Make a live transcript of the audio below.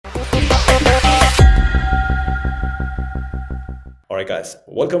All right, guys,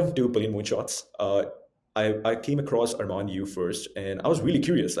 welcome to Billion Moonshots. I came across Armand you first, and I was really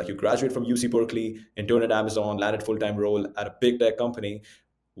curious. Like, you graduated from UC Berkeley, interned at Amazon, landed full time role at a big tech company.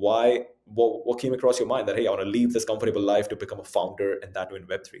 Why? What came across your mind that hey, I want to leave this comfortable life to become a founder and that too in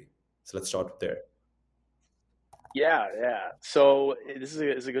Web3? So let's start there. Yeah. So this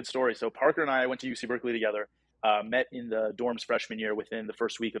is a good story. So Parker and I went to UC Berkeley together, met in the dorms freshman year within the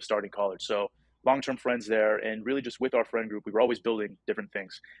first week of starting college. So long-term friends there, and really just with our friend group, we were always building different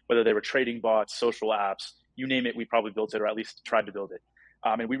things, whether they were trading bots, social apps, you name it, we probably built it or at least tried to build it.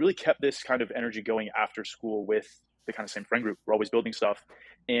 And we really kept this kind of energy going after school with the kind of same friend group. We're always building stuff.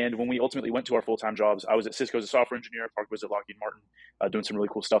 And when we ultimately went to our full-time jobs, I was at Cisco as a software engineer. Parker was at Lockheed Martin, doing some really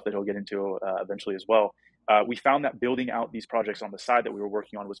cool stuff that he'll get into eventually as well. We found that building out these projects on the side that we were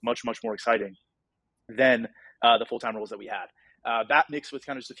working on was much, much more exciting than the full time roles that we had. That mixed with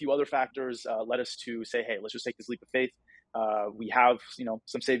kind of just a few other factors led us to say, hey, let's just take this leap of faith. We have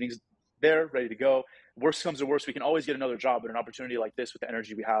some savings there ready to go. Worst comes to worst, we can always get another job, but an opportunity like this with the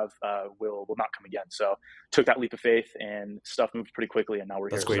energy we have will not come again. So took that leap of faith, and stuff moved pretty quickly, and now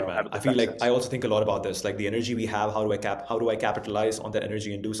we're That's here. great, So man. haven't I looked feel back like I since. also think a lot about this, like the energy we have. How do I capitalize on that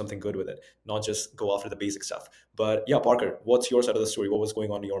energy and do something good with it, not just go after the basic stuff. But yeah, Parker, what's your side of the story? What was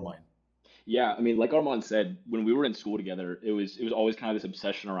going on in your mind? Yeah, I mean, like Armand said, when we were in school together, it was always kind of this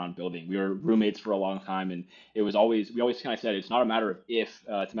obsession around building. We were roommates for a long time, and it was always we always kind of said it's not a matter of if,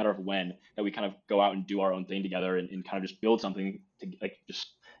 it's a matter of when that we kind of go out and do our own thing together and kind of just build something to like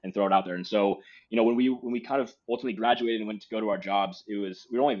just and throw it out there. And so, when we kind of ultimately graduated and went to go to our jobs, we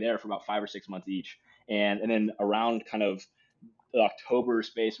were only there for about 5 or 6 months each, and then around kind of the October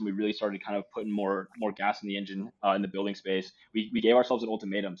space when we really started kind of putting more gas in the engine in the building space, we gave ourselves an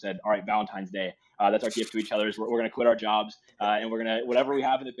ultimatum. Said, all right, Valentine's Day. That's our gift to each other. Is we're going to quit our jobs and we're going to whatever we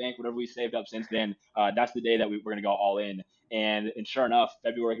have in the bank, whatever we saved up since then. That's the day that we're going to go all in. And sure enough,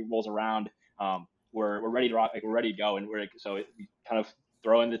 February rolls around. We're ready to rock. Like we're ready to go. And we kind of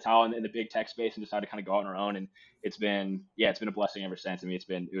throw in the towel in the big tech space and decide to kind of go out on our own. And it's been a blessing ever since. I mean,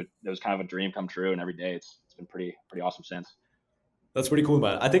 it was kind of a dream come true. And every day it's been pretty awesome since. That's pretty cool,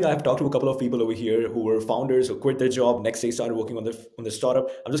 man. I think I've talked to a couple of people over here who were founders who quit their job next day started working on the startup.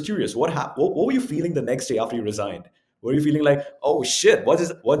 I'm just curious, what were you feeling the next day after you resigned? Were you feeling like, oh shit, what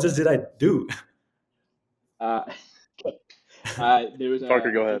just did I do? Uh,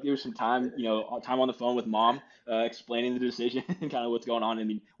 Parker, go ahead. there was some time, time on the phone with mom, explaining the decision and kind of what's going on. I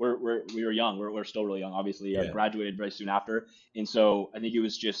mean, we were young. We're still really young, obviously, Yeah. graduated very soon after. And so I think it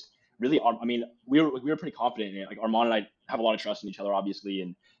was just really, I mean, we were pretty confident in it. Like Armand and I have a lot of trust in each other, obviously.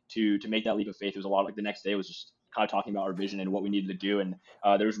 And to make that leap of faith, it was a lot like the next day was just kind of talking about our vision and what we needed to do. And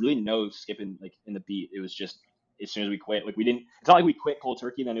there was really no skipping like in the beat. It was just, as soon as we quit, like we didn't, it's not like we quit cold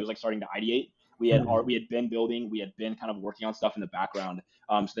turkey. And then it was like starting to ideate. We had been building, we had been kind of working on stuff in the background.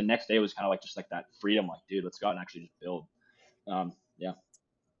 So the next day was kind of like just like that freedom, like, dude, let's go out and actually just build. Yeah.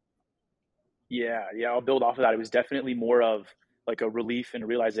 Yeah, I'll build off of that. It was definitely more of like a relief and a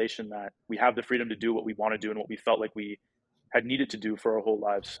realization that we have the freedom to do what we want to do and what we felt like we had needed to do for our whole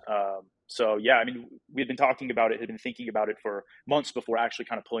lives. So yeah, I mean, we had been talking about it, had been thinking about it for months before actually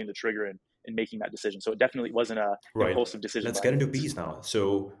kind of pulling the trigger and making that decision. So it definitely wasn't a Right. impulsive decision Let's by get any into means. bees now.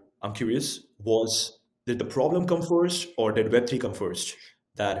 So I'm curious, did the problem come first or did Web3 come first?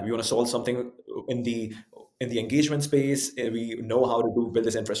 That we want to solve something in the engagement space. We know how to build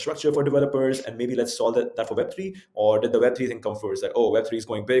this infrastructure for developers, and maybe let's solve that for Web3. Or did the Web3 thing come first? That oh, Web3 is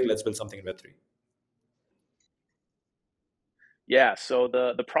going big, let's build something in Web3. Yeah, so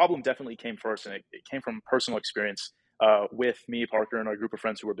the problem definitely came first, and it came from personal experience with me, Parker, and our group of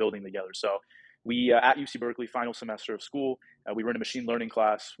friends who were building together. So we at UC Berkeley, final semester of school, we were in a machine learning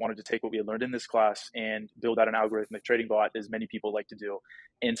class. Wanted to take what we had learned in this class and build out an algorithmic trading bot, as many people like to do.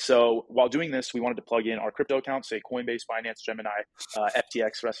 And so while doing this, we wanted to plug in our crypto accounts, say Coinbase, Binance, Gemini,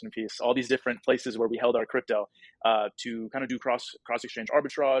 FTX, rest in peace, all these different places where we held our crypto to kind of do cross exchange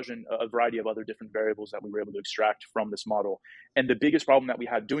arbitrage and a variety of other different variables that we were able to extract from this model. And the biggest problem that we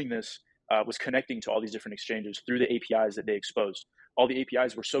had doing this was connecting to all these different exchanges through the APIs that they exposed. All the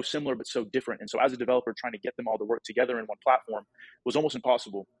APIs were so similar but so different. And so as a developer, trying to get them all to work together in one platform was almost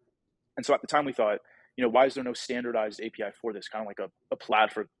impossible. And so at the time we thought, why is there no standardized API for this? Kind of like a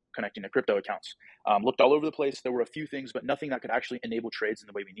plaid for connecting to crypto accounts. Looked all over the place. There were a few things, but nothing that could actually enable trades in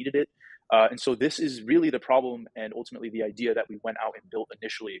the way we needed it. And so this is really the problem and ultimately the idea that we went out and built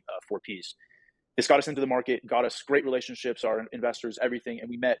initially for Peas. This got us into the market, got us great relationships, our investors, everything. And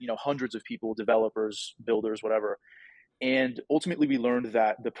we met, hundreds of people, developers, builders, whatever. And ultimately, we learned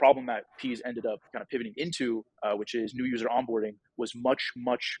that the problem that Keys ended up kind of pivoting into, which is new user onboarding, was much,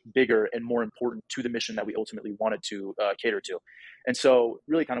 much bigger and more important to the mission that we ultimately wanted to cater to. And so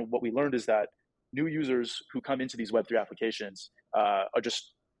really kind of what we learned is that new users who come into these Web3 applications are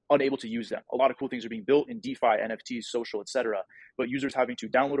just unable to use them. A lot of cool things are being built in DeFi, NFTs, social, etc. But users having to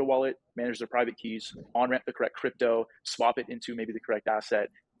download a wallet, manage their private keys, on-ramp the correct crypto, swap it into maybe the correct asset,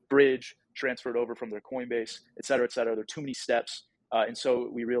 bridge, transfer it over from their Coinbase, et cetera, et cetera. There are too many steps. And so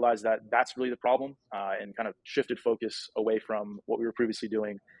we realized that that's really the problem and kind of shifted focus away from what we were previously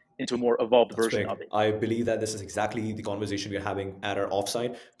doing into a more evolved That's version big. of it. I believe that this is exactly the conversation we're having at our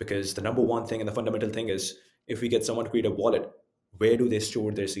offsite, because the number one thing and the fundamental thing is, if we get someone to create a wallet, where do they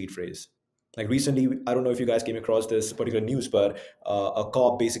store their seed phrase? Like recently, I don't know if you guys came across this particular news, but a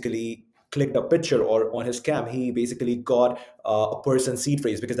cop basically clicked a picture, or on his cam, he basically got a person's seed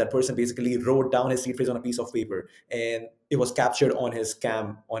phrase, because that person basically wrote down his seed phrase on a piece of paper, and it was captured on his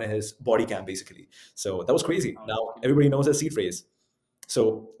cam, on his body cam, basically. So that was crazy. Now everybody knows his seed phrase.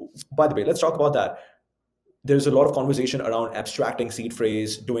 So, by the way, let's talk about that. There's a lot of conversation around abstracting seed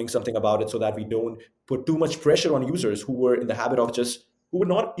phrase, doing something about it so that we don't put too much pressure on users who were in the habit of just, who were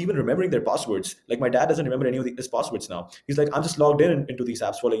not even remembering their passwords. Like my dad doesn't remember any of his passwords now. He's like, I'm just logged in into these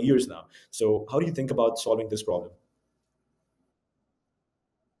apps for like years now. So how do you think about solving this problem?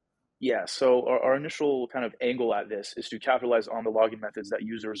 Yeah, so our initial kind of angle at this is to capitalize on the login methods that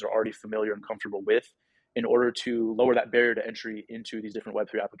users are already familiar and comfortable with in order to lower that barrier to entry into these different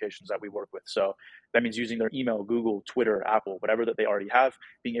Web3 applications that we work with. So that means using their email, Google, Twitter, Apple, whatever that they already have,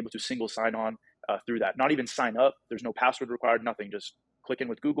 being able to single sign on through that. Not even sign up, there's no password required, nothing. Just click in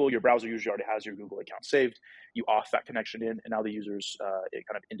with Google. Your browser usually already has your Google account saved. You auth that connection in, and now the user's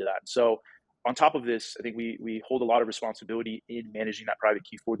kind of into that. So on top of this, I think we hold a lot of responsibility in managing that private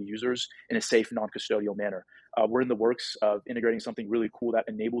key for the users in a safe, non-custodial manner. We're in the works of integrating something really cool that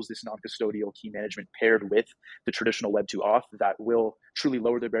enables this non-custodial key management paired with the traditional Web2 auth that will truly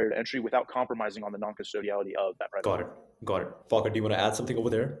lower the barrier to entry without compromising on the non-custodiality of that private Got key. it. Got it. Falker, do you want to add something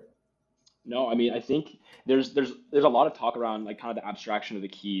over there? No, I mean, I think there's a lot of talk around like kind of the abstraction of the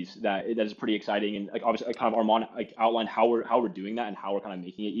keys that is pretty exciting, and like obviously like, kind of Armand like outlined how we're doing that and how we're kind of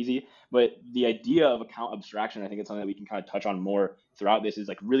making it easy. But the idea of account abstraction, I think it's something that we can kind of touch on more throughout this, is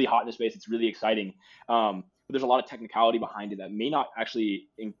like really hot in the space. It's really exciting, but there's a lot of technicality behind it that may not actually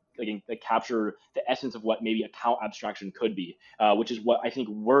like capture the essence of what maybe account abstraction could be, which is what I think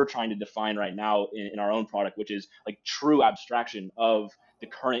we're trying to define right now in our own product, which is like true abstraction of the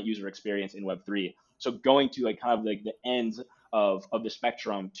current user experience in Web3. So going to like kind of like the ends of the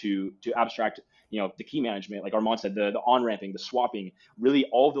spectrum to abstract, the key management, like Armand said, the on ramping, the swapping, really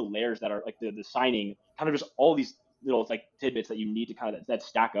all the layers that are like the signing, kind of just all these little like tidbits that you need to kind of that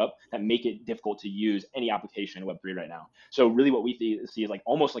stack up that make it difficult to use any application in Web3 right now. So really what we see is like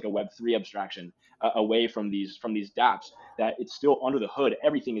almost like a Web3 abstraction away from these dApps, that it's still under the hood.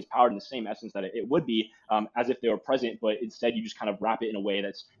 Everything is powered in the same essence that it would be, as if they were present, but instead you just kind of wrap it in a way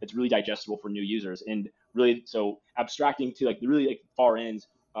that's really digestible for new users. And really, so abstracting to like the really like far ends,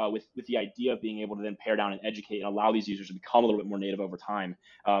 with the idea of being able to then pare down and educate and allow these users to become a little bit more native over time.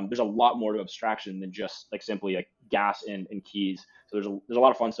 There's a lot more to abstraction than just like simply like gas and keys. So there's a lot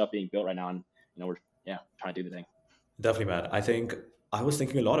of fun stuff being built right now, and we're trying to do the thing. Definitely, man. I was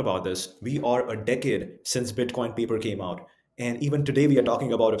thinking a lot about this. We are a decade since Bitcoin paper came out. And even today, we are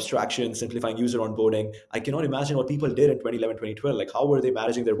talking about abstraction, simplifying user onboarding. I cannot imagine what people did in 2011, 2012. Like, how were they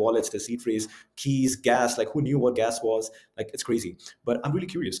managing their wallets, their seed phrase, keys, gas? Like, who knew what gas was? Like, it's crazy. But I'm really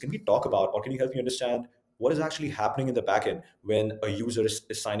curious. Can we talk about, or can you help me understand what is actually happening in the backend when a user is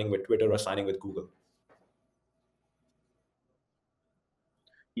signing with Twitter or signing with Google?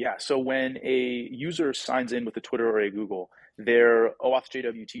 Yeah, so when a user signs in with a Twitter or a Google, their OAuth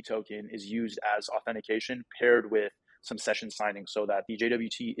JWT token is used as authentication paired with some session signing so that the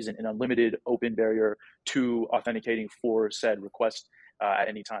JWT isn't an unlimited open barrier to authenticating for said request at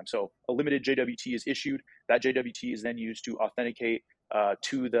any time. So a limited JWT is issued. That JWT is then used to authenticate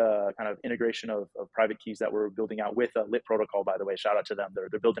to the kind of integration of private keys that we're building out with Lit Protocol, by the way. Shout out to them.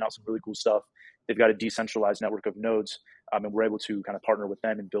 They're building out some really cool stuff. They've got a decentralized network of nodes, and we're able to kind of partner with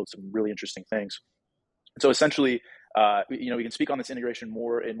them and build some really interesting things. So essentially, we can speak on this integration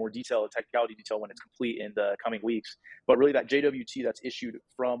in more detail, technicality detail, when it's complete in the coming weeks. But really, that JWT that's issued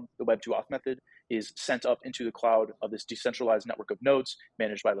from the Web2 auth method is sent up into the cloud of this decentralized network of nodes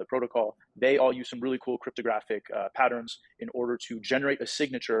managed by the protocol. They all use some really cool cryptographic patterns in order to generate a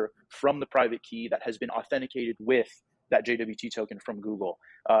signature from the private key that has been authenticated with that JWT token from Google.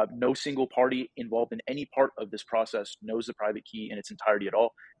 No single party involved in any part of this process knows the private key in its entirety at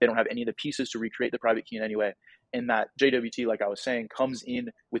all. They don't have any of the pieces to recreate the private key in any way. And that JWT, like I was saying, comes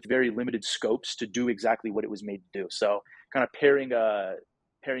in with very limited scopes to do exactly what it was made to do. So kind of pairing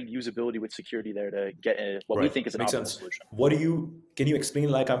usability with security there to get what we Right. think is an Makes optimal sense. solution. Can you explain,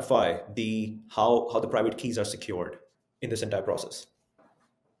 like I'm Fi, how the private keys are secured in this entire process?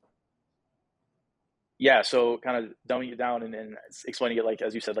 Yeah, so kind of dumbing it down and explaining it like,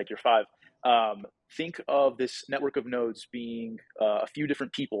 as you said, like you're five. Think of this network of nodes being a few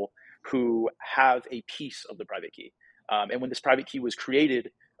different people who have a piece of the private key. And when this private key was created,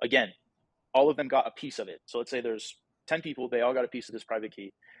 again, all of them got a piece of it. So let's say there's 10 people, they all got a piece of this private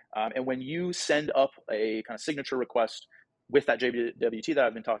key. And when you send up a kind of signature request with that JWT that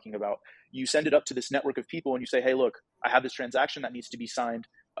I've been talking about, you send it up to this network of people and you say, hey, look, I have this transaction that needs to be signed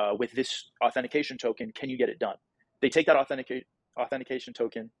with this authentication token. Can you get it done? They take that authentication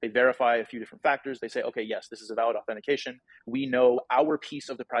token, they verify a few different factors. They say, okay, yes, this is a valid authentication. We know our piece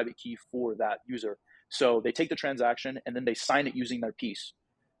of the private key for that user. So they take the transaction and then they sign it using their piece.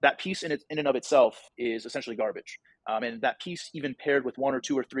 That piece in and of itself is essentially garbage. And that piece, even paired with one or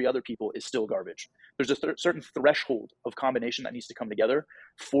two or three other people, is still garbage. There's a certain threshold of combination that needs to come together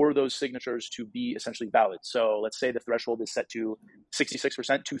for those signatures to be essentially valid. So let's say the threshold is set to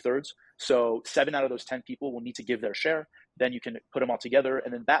 66%, 2/3. So 7 out of those 10 people will need to give their share. Then you can put them all together.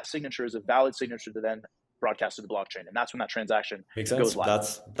 And then that signature is a valid signature to then broadcast to the blockchain. And that's when that transaction Makes sense. goes live.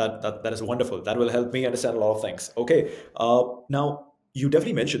 That is wonderful. That will help me understand a lot of things. Okay. Now you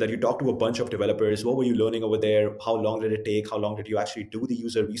definitely mentioned that you talked to a bunch of developers. What were you learning over there? How long did it take? How long did you actually do the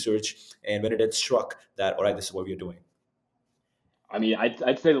user research? And when did it struck that, all right, this is what we're doing? I mean,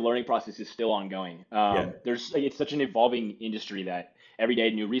 I'd say the learning process is still ongoing. Yeah. It's such an evolving industry that every day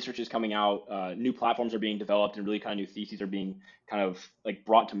new research is coming out, new platforms are being developed, and really kind of new theses are being kind of like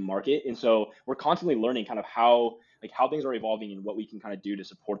brought to market. And so we're constantly learning kind of how things are evolving and what we can kind of do to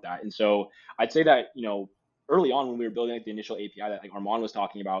support that. And so I'd say that, early on when we were building like the initial API that like Armand was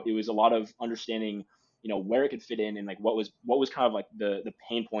talking about, it was a lot of understanding where it could fit in and like what was kind of like the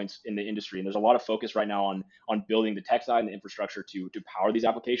pain points in the industry. And there's a lot of focus right now on building the tech side and the infrastructure to power these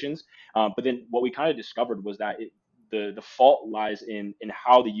applications. But then what we kind of discovered was that the fault lies in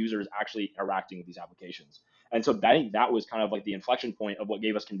how the user is actually interacting with these applications. And so I think that was kind of like the inflection point of what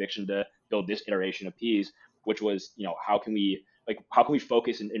gave us conviction to build this iteration of Peas, which was, how can we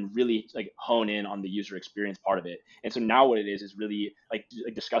focus and really like hone in on the user experience part of it. And so now what it is really like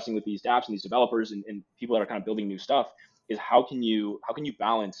discussing with these dApps and these developers and people that are kind of building new stuff is how can you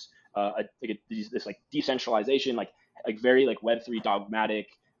balance this like decentralization, like very like Web3 dogmatic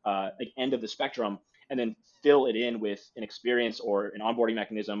like end of the spectrum, and then fill it in with an experience or an onboarding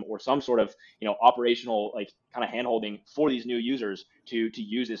mechanism or some sort of operational like kind of handholding for these new users to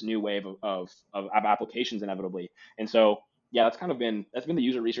use this new wave of applications inevitably. And so yeah, that's been the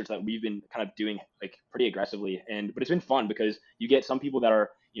user research that we've been kind of doing like pretty aggressively, but it's been fun because you get some people that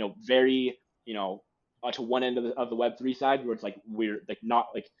are very to one end of the Web3 side where it's like we're like not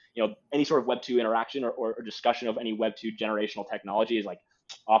like any sort of Web2 interaction or discussion of any Web2 generational technology is like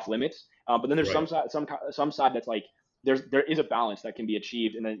off limits. But then there's Right. some side that's like there is a balance that can be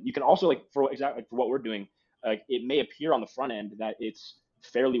achieved, and then you can also like for what we're doing, it may appear on the front end that it's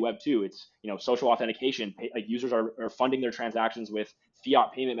fairly Web2. It's social authentication. Like users are funding their transactions with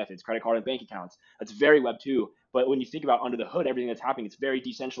fiat payment methods, credit card and bank accounts. That's very Web2. But when you think about under the hood, everything that's happening, it's very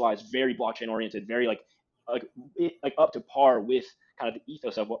decentralized, very blockchain oriented, very like up to par with kind of the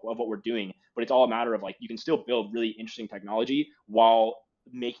ethos of what we're doing. But it's all a matter of like you can still build really interesting technology while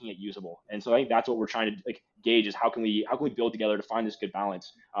making it usable. And so I think that's what we're trying to like gauge is how can we build together to find this good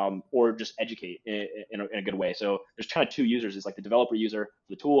balance, or just educate in a good way. So there's kind of two users. It's like the developer user for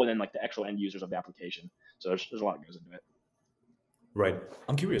the tool, and then like the actual end users of the application. So there's a lot that goes into it. Right.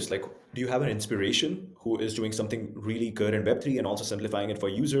 I'm curious, like, do you have an inspiration who is doing something really good in Web3 and also simplifying it for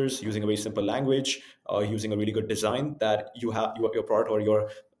users using a very simple language, using a really good design that your product or your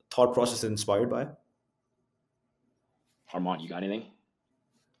thought process is inspired by? Armand, you got anything?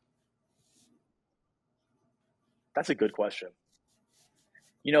 That's a good question.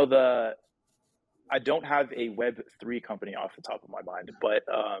 I don't have a Web3 company off the top of my mind, but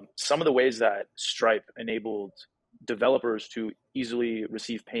some of the ways that Stripe enabled developers to easily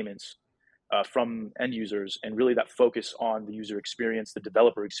receive payments from end users, and really that focus on the user experience, the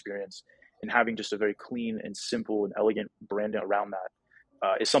developer experience, and having just a very clean and simple and elegant branding around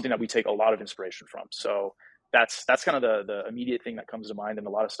that is something that we take a lot of inspiration from. So that's kind of the immediate thing that comes to mind, and a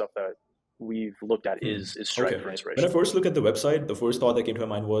lot of stuff that we've looked at is Stripe Okay. for When I inspiration. first look at the website, the first thought that came to my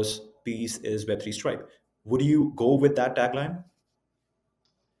mind was Peas is Web3 Stripe. Would you go with that tagline?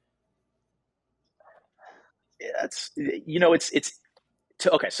 It's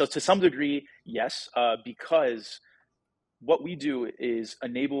okay. So to some degree, yes, because what we do is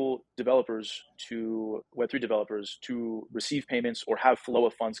enable developers to Web3 developers to receive payments or have flow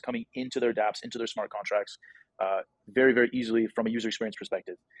of funds coming into their dApps, into their smart contracts, very, very easily from a user experience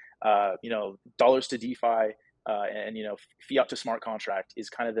perspective. Dollars to DeFi and fiat to smart contract is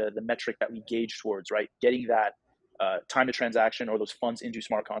kind of the metric that we gauge towards, right? Getting that time to transaction or those funds into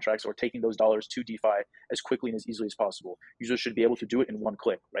smart contracts or taking those dollars to DeFi as quickly and as easily as possible. Users should be able to do it in one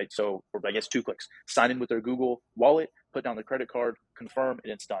click, right? So, or I guess 2 clicks. Sign in with their Google Wallet, put down their credit card, confirm,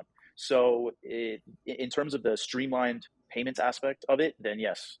 and it's done. So, in terms of the streamlined payments aspect of it, then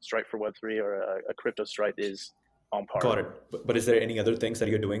yes, Stripe for Web3 or a crypto Stripe is on par. Got it. But is there any other things that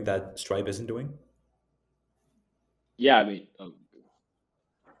you're doing that Stripe isn't doing? Yeah, I mean,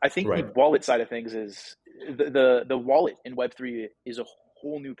 I think the Right. wallet side of things is the wallet in Web3 is a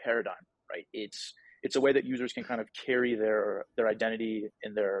whole new paradigm, right? It's a way that users can kind of carry their identity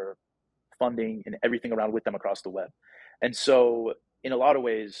and their funding and everything around with them across the web. And so in a lot of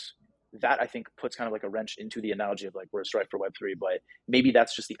ways, that I think puts kind of like a wrench into the analogy of like we're a Stripe for Web3, but maybe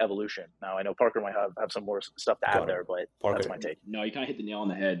that's just the evolution. Now I know Parker might have some more stuff to add Got it. there, but that's my Parker. take. no, you kind of hit the nail on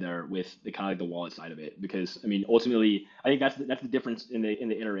the head there with the kind of like the wallet side of it, because I mean, ultimately, I think that's the difference in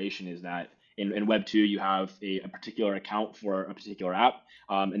the iteration is that in Web two you have a particular account for a particular app,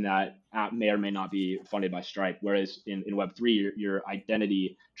 and that app may or may not be funded by Stripe. Whereas in Web three, your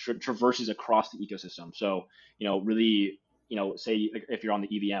identity traverses across the ecosystem. So really, say like, if you're on the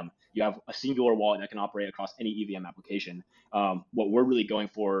EVM, you have a singular wallet that can operate across any EVM application. What we're really going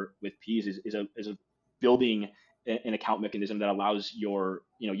for with Peas is a building an account mechanism that allows your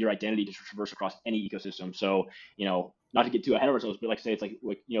identity to traverse across any ecosystem. So not to get too ahead of ourselves, but like say it's like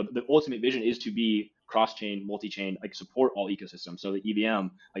the ultimate vision is to be cross-chain, multi-chain, like support all ecosystems. So the EVM,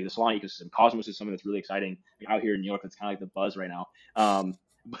 like the Solana ecosystem, Cosmos is something that's really exciting. Like out here in New York, it's kind of like the buzz right now.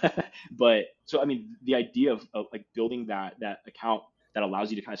 But so I mean, the idea of like building that account that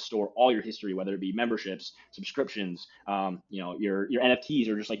allows you to kind of store all your history, whether it be memberships, subscriptions, your NFTs,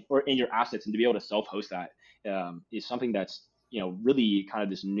 or just like or in your assets, and to be able to self-host that is something that's really kind of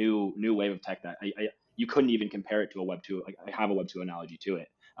this new wave of tech that you couldn't even compare it to a Web two. Like I have a Web two analogy to it,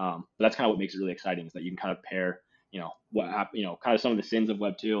 but that's kind of what makes it really exciting is that you can kind of pair kind of some of the sins of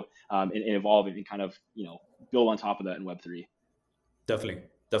Web two and evolve and kind of build on top of that in Web three. Definitely.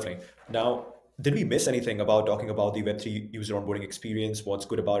 Definitely. Now, did we miss anything about talking about the Web3 user onboarding experience? What's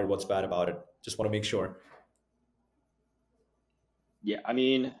good about it? What's bad about it? Just want to make sure. Yeah, I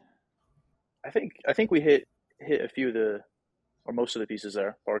mean, I think we hit a few of the or most of the pieces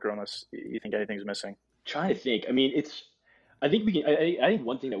there, Parker, unless you think anything's missing. trying to think. I mean, it's. I think we can. I think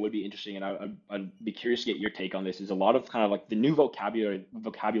one thing that would be interesting, and I'd be curious to get your take on this, is a lot of kind of like the new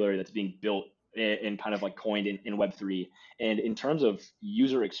vocabulary that's being built and kind of like coined in Web three. And in terms of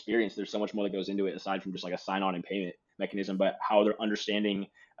user experience, there's so much more that goes into it aside from just like a sign on and payment mechanism, but how they're understanding,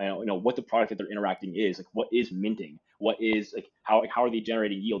 what the product that they're interacting is, like what is minting, what is like how are they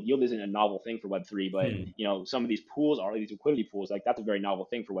generating yield? Yield isn't a novel thing for Web three, but Hmm. some of these pools are these liquidity pools, like that's a very novel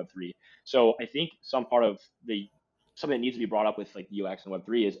thing for Web three. So I think some part of the something that needs to be brought up with like UX and Web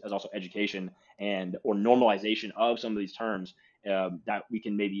three is also education and or normalization of some of these terms that we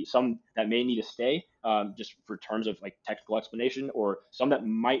can maybe some that may need to stay just for terms of like technical explanation, or some that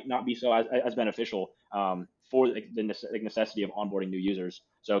might not be so as beneficial for like, the necessity of onboarding new users.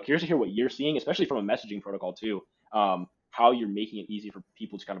 So curious to hear what you're seeing, especially from a messaging protocol too. How you're making it easy for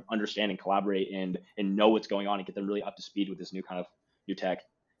people to kind of understand and collaborate and know what's going on and get them really up to speed with this new kind of new tech.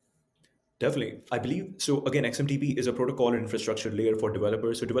 Definitely. I believe so. Again, XMTP is a protocol and infrastructure layer for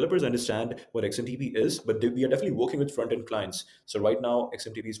developers. So developers understand what XMTP is, but we are definitely working with front end clients. So right now,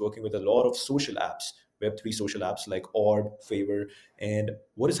 XMTP is working with a lot of social apps, Web3 social apps like Orb, Favor. And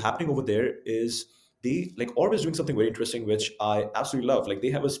what is happening over there is they like Orb is doing something very interesting, which I absolutely love. Like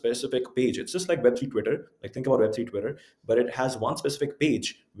they have a specific page. It's just like Web3 Twitter. Like think about Web3 Twitter, but it has one specific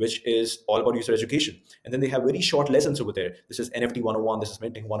page, which is all about user education. And then they have very short lessons over there. This is NFT 101, this is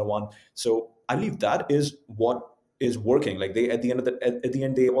minting 101. So I believe that is what is working. Like they at the end of at the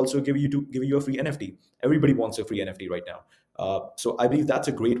end they also give you a free NFT. Everybody wants a free NFT right now. So I believe that's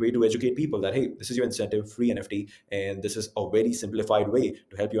a great way to educate people that hey, this is your incentive, free NFT, and this is a very simplified way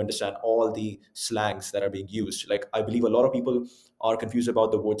to help you understand all the slangs that are being used. Like I believe a lot of people are confused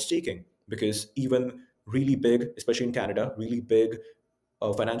about the word staking because even really big, especially in Canada, really big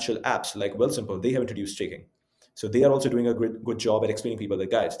financial apps like Wealthsimple, they have introduced staking. So they are also doing a good job at explaining people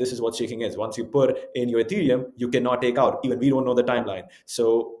that guys, this is what staking is. Once you put in your Ethereum, you cannot take out. Even we don't know the timeline.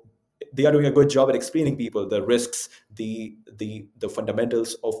 So they are doing a good job at explaining people the risks, the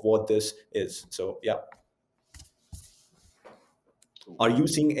fundamentals of what this is. So yeah. Cool. Are you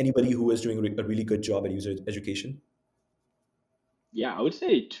seeing anybody who is doing a really good job at user education? Yeah, I would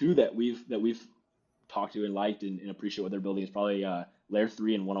say two that we've talked to and liked and appreciate what they're building is probably Layer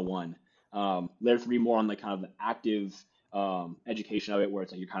 3 and 101. Layer 3 more on the kind of the active education of it, where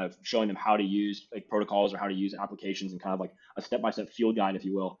it's like you're kind of showing them how to use like protocols or how to use applications and kind of like a step-by-step field guide, if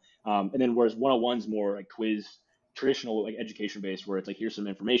you will. And then whereas 101's more like quiz, traditional like education based, where it's like here's some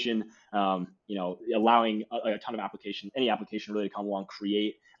information, allowing a ton of application, any application really to come along,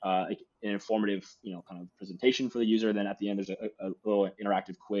 create like an informative, kind of presentation for the user. And then at the end, there's a little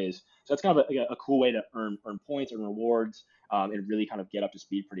interactive quiz. So that's kind of a cool way to earn points, earn rewards, and really kind of get up to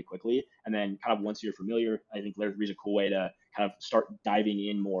speed pretty quickly. And then kind of once you're familiar, I think Layer 3 is a cool way to kind of start diving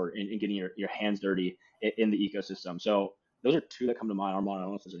in more and getting your hands dirty in the ecosystem. So those are two that come to mind. Armand, I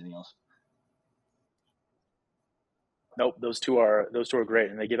don't know if there's anything else. Nope, those two are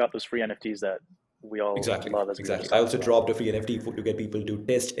great, and they give out those free NFTs that we all Exactly, love, as we were exactly. just I talking also about. dropped a free NFT to get people to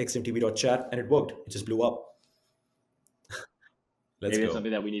test xmtb.chat, and it worked. It just blew up. Let's Maybe it's go.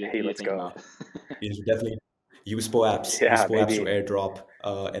 something that we Hey, need to let's think go. about. You should definitely use POApps. Use Yeah, POApps to maybe. airdrop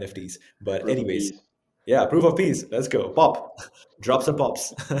NFTs. But Proof of anyways, peace. yeah, proof of peace. Let's go. Pop. Drop some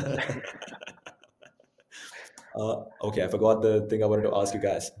pops. Okay, I forgot the thing I wanted to ask you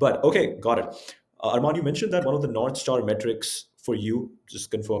guys. But okay, got it. Armand, you mentioned that one of the North Star metrics for you, just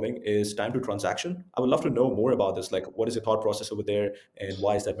confirming, is time to transaction. I would love to know more about this. Like, what is your thought process over there, and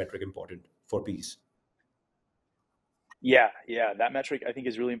why is that metric important for peace? Yeah, that metric I think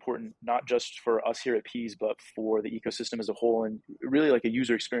is really important, not just for us here at Peas, but for the ecosystem as a whole, and really like a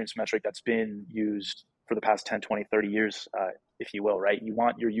user experience metric that's been used for the past 10, 20, 30 years, if you will, right? You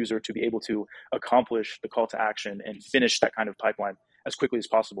want your user to be able to accomplish the call to action and finish that kind of pipeline as quickly as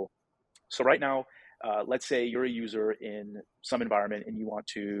possible. So right now, let's say you're a user in some environment and you want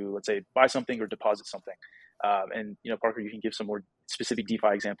to, let's say, buy something or deposit something. And Parker, you can give some more specific DeFi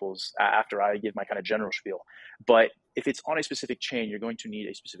examples after I give my kind of general spiel. But if it's on a specific chain, you're going to need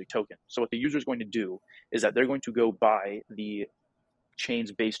a specific token. So what the user is going to do is that they're going to go buy the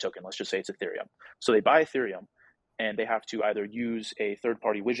chain's base token. Let's just say it's Ethereum. So they buy Ethereum, and they have to either use a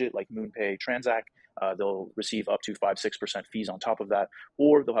third-party widget like MoonPay Transact. They'll receive up to 5-6% fees on top of that,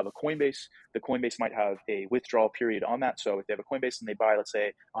 or they'll have a Coinbase. The Coinbase might have a withdrawal period on that. So if they have a Coinbase and they buy, let's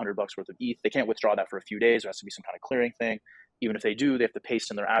say, $100 worth of ETH, they can't withdraw that for a few days. There has to be some kind of clearing thing. Even if they do, they have to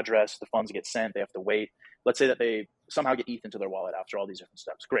paste in their address. The funds get sent. They have to wait. Let's say that they somehow get ETH into their wallet after all these different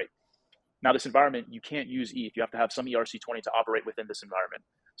steps. Great. Now, this environment, you can't use ETH. You have to have some ERC20 to operate within this environment.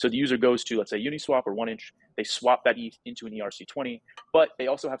 So the user goes to, let's say, Uniswap or 1inch. They swap that ETH into an ERC20, but they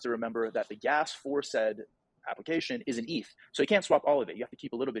also have to remember that the gas for said application is an ETH. So you can't swap all of it. You have to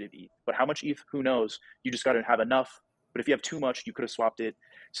keep a little bit of ETH. But how much ETH? Who knows? You just got to have enough. But if you have too much, you could have swapped it.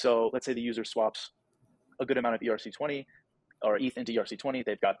 So let's say the user swaps a good amount of ERC20 or ETH into ERC20.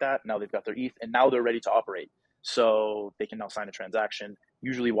 They've got that. Now they've got their ETH, and now they're ready to operate. So they can now sign a transaction.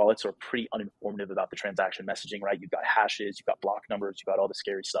 Usually wallets are pretty uninformative about the transaction messaging, right? You've got hashes, you've got block numbers, you've got all the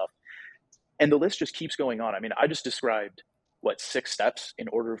scary stuff. And the list just keeps going on. I mean, I just described 6 steps in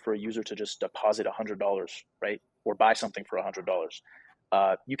order for a user to just deposit $100, right? Or buy something for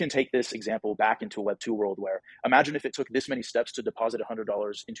 $100. You can take this example back into a Web2 world where imagine if it took this many steps to deposit $100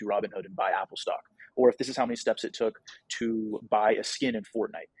 into Robinhood and buy Apple stock, or if this is how many steps it took to buy a skin in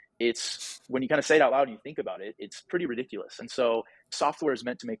Fortnite. It's when you kind of say it out loud and you think about it, it's pretty ridiculous. And so software is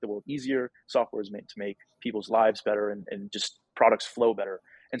meant to make the world easier. Software is meant to make people's lives better and just products flow better.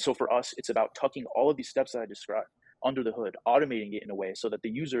 And so for us, it's about tucking all of these steps that I described under the hood, automating it in a way so that the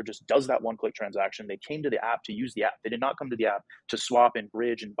user just does that one-click transaction. They came to the app to use the app. They did not come to the app to swap and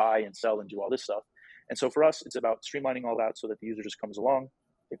bridge and buy and sell and do all this stuff. And so for us, it's about streamlining all that so that the user just comes along,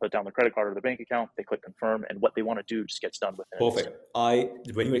 they put down their credit card or their bank account, they click confirm, and what they want to do just gets done within an instant.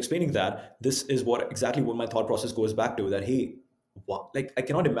 Perfect. When you were explaining that, this is exactly what my thought process goes back to. That hey, like I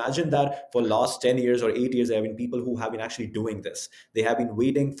cannot imagine that for last 10 years or 8 years there have been people who have been actually doing this. They have been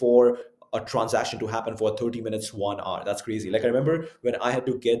waiting for a transaction to happen for 30 minutes, 1 hour. That's crazy. Like I remember when I had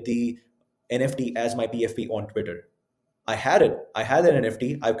to get the NFT as my PFP on Twitter. I had it. I had an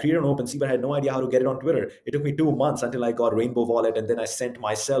NFT. I created an OpenSea, but I had no idea how to get it on Twitter. It took me 2 months until I got Rainbow Wallet, and then I sent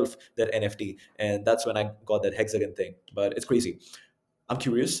myself that NFT, and that's when I got that hexagon thing. But it's crazy. I'm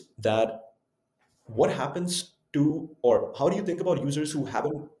curious that what happens to, or how do you think about users who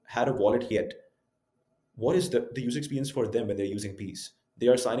haven't had a wallet yet? What is the user experience for them when they're using Peace? They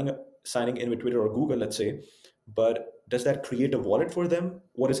are signing in with Twitter or Google, let's say, but does that create a wallet for them?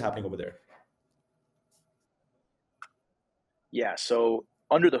 What is happening over there? Yeah, so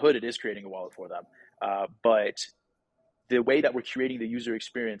under the hood, it is creating a wallet for them. But the way that we're creating the user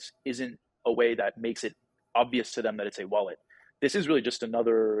experience isn't a way that makes it obvious to them that it's a wallet. This is really just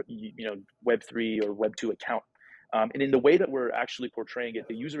another, Web3 or Web2 account. And in the way that we're actually portraying it,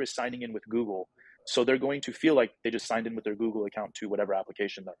 the user is signing in with Google. So they're going to feel like they just signed in with their Google account to whatever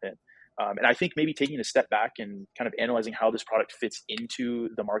application they're in. And I think maybe taking a step back and kind of analyzing how this product fits into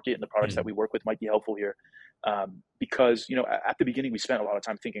the market and the products that we work with might be helpful here. Because, at the beginning, we spent a lot of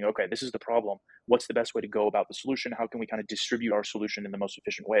time thinking, okay, this is the problem. What's the best way to go about the solution? How can we kind of distribute our solution in the most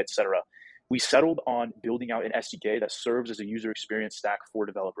efficient way, et cetera? We settled on building out an SDK that serves as a user experience stack for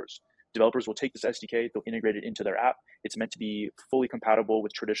developers. Developers will take this SDK, they'll integrate it into their app. It's meant to be fully compatible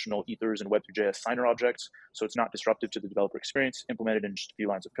with traditional Ethers and Web3.js signer objects, so it's not disruptive to the developer experience, implemented in just a few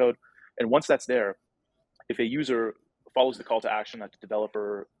lines of code. And once that's there, if a user follows the call to action that the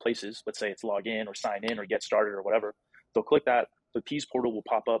developer places, let's say it's log in or sign in or get started or whatever, they'll click that, the Peas portal will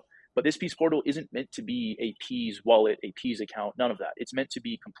pop up. But this Peas portal isn't meant to be a Peas wallet, a Peas account, none of that. It's meant to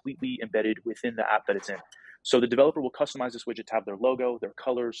be completely embedded within the app that it's in. So the developer will customize this widget to have their logo, their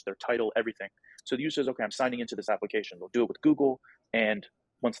colors, their title, everything. So the user says, okay, I'm signing into this application. They'll do it with Google, and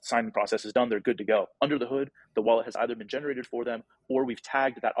once the signing process is done, they're good to go. Under the hood, the wallet has either been generated for them, or we've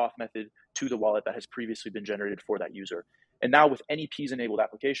tagged that auth method to the wallet that has previously been generated for that user. And now with any Peas-enabled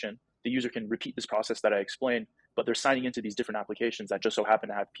application, the user can repeat this process that I explained, but they're signing into these different applications that just so happen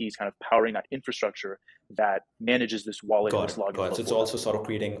to have Peas kind of powering that infrastructure that manages this wallet and this login. Got it. So it's also sort of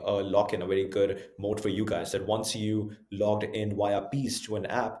creating a lock-in, a very good mode for you guys, that once you logged in via Peas to an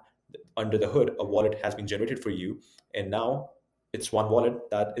app, under the hood, a wallet has been generated for you. And now it's one wallet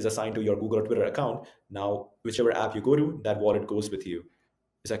that is assigned to your Google or Twitter account. Now, whichever app you go to, that wallet goes with you.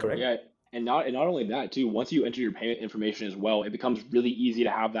 Is that correct? Yeah. And not only that too, once you enter your payment information as well, it becomes really easy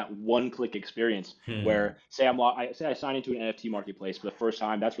to have that one-click experience where say I sign into an NFT marketplace for the first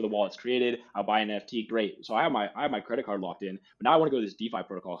time. That's where the wallet's created. I'll buy an NFT. Great. So I have my credit card locked in, but now I want to go to this DeFi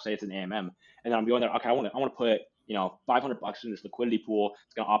protocol. Say it's an AMM, and then I'm going there. Okay, I want to put $500 in this liquidity pool.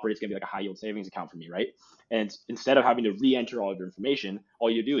 It's going to operate. It's going to be like a high yield savings account for me, right? And instead of having to re-enter all of your information,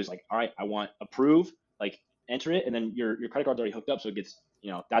 all you do is like, all right, I want approve, like enter it, and then your credit card's already hooked up, so it gets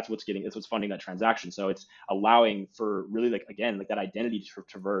that's what's funding that transaction. So it's allowing for really like that identity to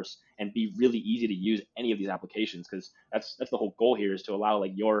traverse and be really easy to use any of these applications, because that's the whole goal here, is to allow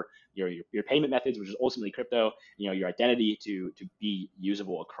like your payment methods, which is ultimately crypto, your identity to be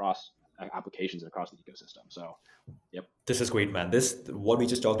usable across applications and across the ecosystem. So yep. This is great, man. What we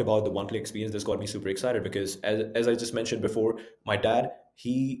just talked about, the one-click experience, this got me super excited because as I just mentioned before, my dad,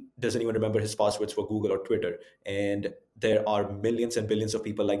 he doesn't even remember his passwords for Google or Twitter. And there are millions and billions of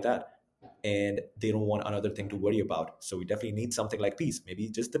people like that. And they don't want another thing to worry about. So we definitely need something like Peas, maybe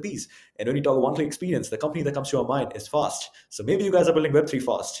just the Peas. And when you talk one-click experience, the company that comes to your mind is Fast. So maybe you guys are building Web3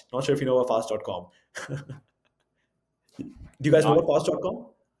 Fast. Not sure if you know about fast.com. Do you guys know about fast.com?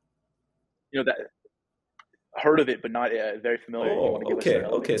 That heard of it, but not very familiar.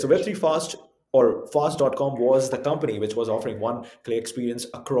 Okay. So Web3 Fast or fast.com was the company which was offering one-click experience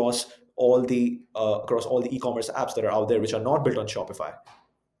across all the e-commerce apps that are out there, which are not built on Shopify.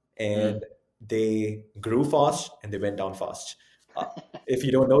 And they grew fast and they went down fast. If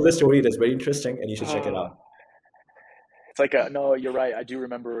you don't know the story, it is very interesting and you should check it out. It's like no, you're right. I do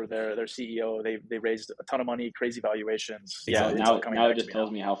remember their CEO. They raised a ton of money, crazy valuations. Yeah, now it just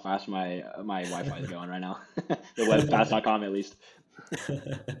tells me how fast my Wi-Fi is going right now. The webfast.com at least.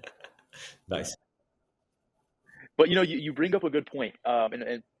 Nice. But you bring up a good point,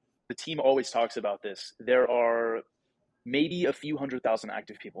 and the team always talks about this. There are maybe a few 100,000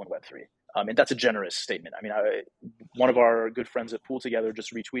 active people in Web3. And that's a generous statement. I mean, one of our good friends at Pool Together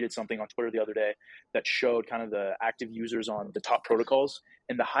just retweeted something on Twitter the other day that showed kind of the active users on the top protocols.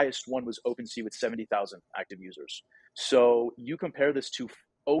 And the highest one was OpenSea with 70,000 active users. So you compare this to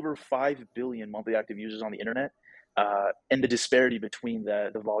over 5 billion monthly active users on the internet, and the disparity between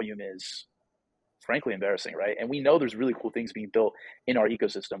the volume is frankly embarrassing, right? And we know there's really cool things being built in our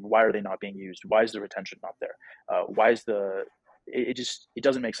ecosystem. Why are they not being used? Why is the retention not there? It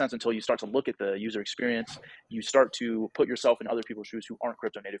doesn't make sense until you start to look at the user experience. You start to put yourself in other people's shoes who aren't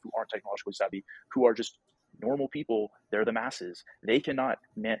crypto native, who aren't technologically savvy, who are just normal people. They're the masses. They cannot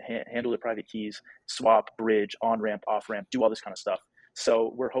handle the private keys, swap, bridge, on-ramp, off-ramp, do all this kind of stuff.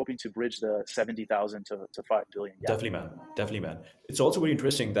 So we're hoping to bridge the 70,000 to 5 billion. Yeah. Definitely, man. It's also very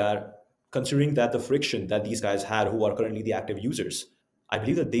interesting that considering that the friction that these guys had who are currently the active users, I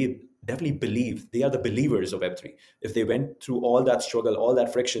believe that they definitely believe they are the believers of Web3. If they went through all that struggle, all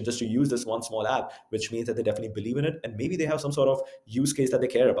that friction just to use this one small app, which means that they definitely believe in it, and maybe they have some sort of use case that they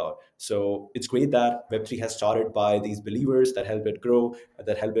care about. So it's great that Web3 has started by these believers that help it grow,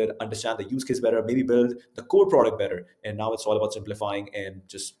 that help it understand the use case better, maybe build the core product better. And now it's all about simplifying and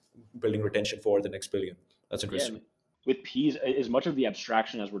just building retention for the next billion. That's Yeah, interesting. and with P's, as much of the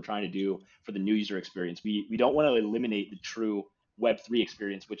abstraction as we're trying to do for the new user experience, we don't want to eliminate the true Web3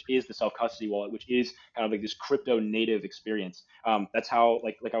 experience, which is the self custody wallet, which is kind of like this crypto native experience. That's how,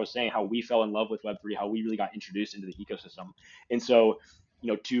 like I was saying, how we fell in love with Web3, how we really got introduced into the ecosystem. And so,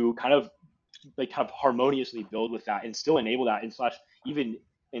 to kind of harmoniously build with that and still enable that, and slash even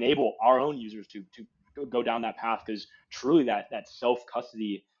enable our own users to go down that path, because truly that self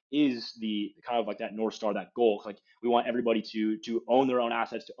custody is the kind of like that north star, that goal. Like we want everybody to own their own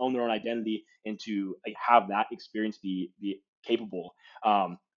assets, to own their own identity, and to like have that experience be capable.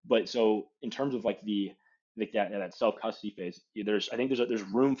 But so in terms of like the like that self custody phase, there's I think there's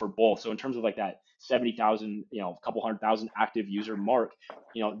room for both. So in terms of like that 70,000, a couple 100,000 active user mark,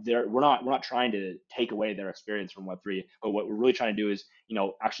 there we're not trying to take away their experience from Web3, but what we're really trying to do is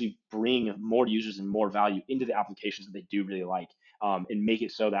actually bring more users and more value into the applications that they do really like, and make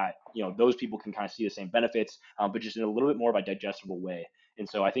it so that those people can kind of see the same benefits, but just in a little bit more of a digestible way. And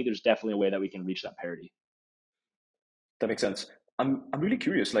so I think there's definitely a way that we can reach that parity. That makes sense. I'm really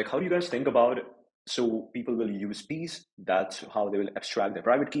curious. Like, how do you guys think about? So people will use P's. That's how they will abstract their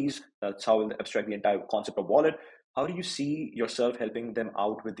private keys. That's how they'll abstract the entire concept of wallet. How do you see yourself helping them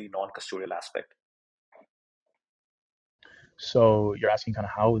out with the non-custodial aspect? So you're asking kind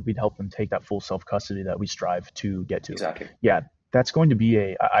of how we'd help them take that full self custody that we strive to get to. Exactly. Yeah, that's going to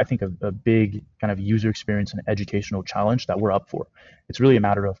be I think a big kind of user experience and educational challenge that we're up for. It's really a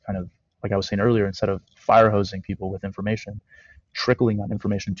matter of kind of, like I was saying earlier, instead of fire hosing people with information, trickling that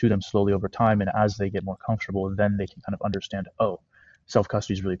information to them slowly over time. And as they get more comfortable, then they can kind of understand, oh, self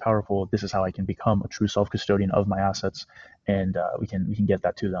custody is really powerful. This is how I can become a true self custodian of my assets, and we can get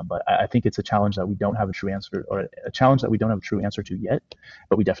that to them. But I think it's a challenge that we don't have a true answer, or a challenge that we don't have a true answer to yet,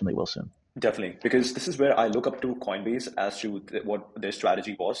 but we definitely will soon. Definitely, because this is where I look up to Coinbase as to what their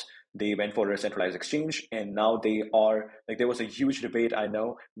strategy was. They went for a centralized exchange, and now they are like there was a huge debate I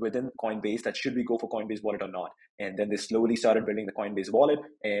know within Coinbase that should we go for Coinbase Wallet or not. And then they slowly started building the Coinbase Wallet,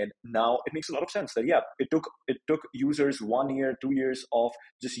 and now it makes a lot of sense that yeah, it took users 1 year, 2 years of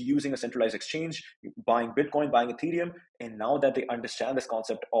just using a centralized exchange, buying Bitcoin, buying Ethereum, and now that they understand this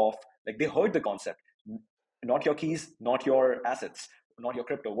concept of like they heard the concept, not your keys, not your assets, not your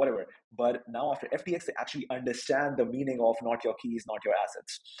crypto, whatever. But now after FTX, they actually understand the meaning of not your keys, not your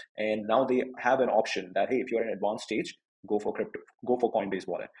assets. And now they have an option that, hey, if you're in an advanced stage, go for crypto, go for Coinbase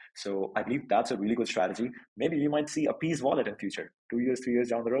wallet. So I believe that's a really good strategy. Maybe we might see a Peace wallet in future, 2 years, 3 years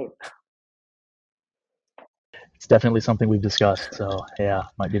down the road. It's definitely something we've discussed. So yeah,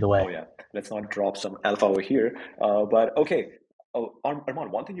 might be the way. Oh yeah, let's not drop some alpha over here. But okay, Arman,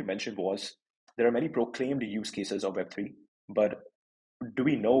 one thing you mentioned was there are many proclaimed use cases of Web3, but do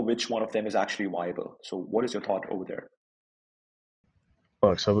we know which one of them is actually viable? So what is your thought over there?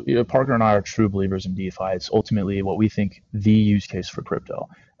 Look, so Parker and I are true believers in DeFi. It's ultimately what we think the use case for crypto.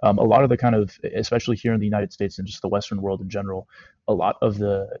 A lot of the kind of, especially here in the United States and just the Western world in general, a lot of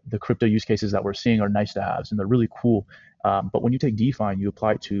the crypto use cases that we're seeing are nice to haves and they're really cool. But when you take DeFi and you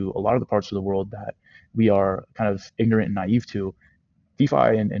apply it to a lot of the parts of the world that we are kind of ignorant and naive to,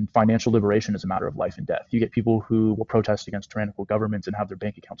 DeFi and financial liberation is a matter of life and death. You get people who will protest against tyrannical governments and have their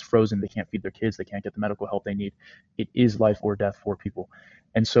bank accounts frozen. They can't feed their kids. They can't get the medical help they need. It is life or death for people.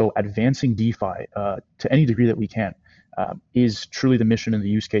 And so advancing DeFi to any degree that we can is truly the mission and the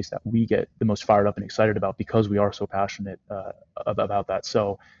use case that we get the most fired up and excited about because we are so passionate about that.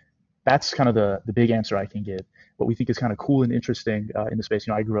 So that's kind of the big answer I can give. What we think is kind of cool and interesting in the space.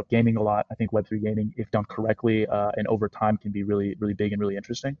 I grew up gaming a lot. I think Web3 gaming, if done correctly and over time, can be really, really big and really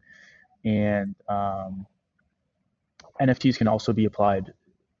interesting. And NFTs can also be applied,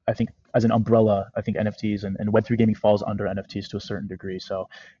 I think, as an umbrella. I think NFTs and Web3 gaming falls under NFTs to a certain degree. So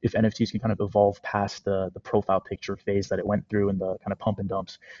if NFTs can kind of evolve past the profile picture phase that it went through and the kind of pump and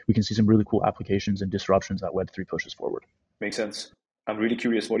dumps, we can see some really cool applications and disruptions that Web3 pushes forward. Makes sense. I'm really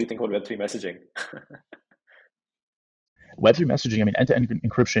curious. What do you think about Web3 messaging? Web3 messaging, I mean, end-to-end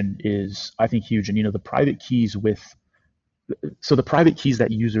encryption is, I think, huge. And, the private keys the private keys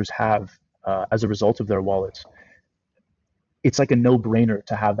that users have as a result of their wallets, it's like a no-brainer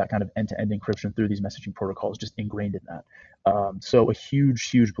to have that kind of end-to-end encryption through these messaging protocols just ingrained in that. So a huge,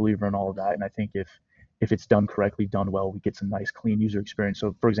 huge believer in all of that. And I think if it's done correctly, done well, we get some nice clean user experience.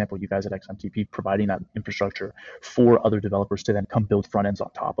 So for example, you guys at XMTP providing that infrastructure for other developers to then come build front ends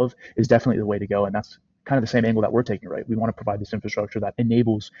on top of is definitely the way to go. And that's kind of the same angle that we're taking, right? We want to provide this infrastructure that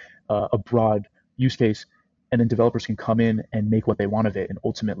enables a broad use case, and then developers can come in and make what they want of it, and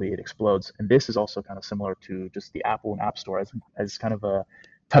ultimately it explodes. And this is also kind of similar to just the Apple and App Store, as kind of a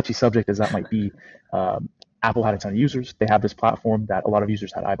touchy subject as that might be. Um, Apple had a ton of users. They have this platform that a lot of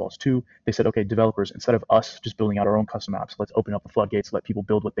users had eyeballs to. They said, okay, developers, instead of us just building out our own custom apps, let's open up the floodgates, let people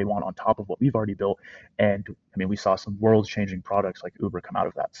build what they want on top of what we've already built. And I mean, we saw some world-changing products like Uber come out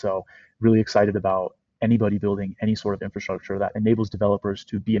of that. So really excited about anybody building any sort of infrastructure that enables developers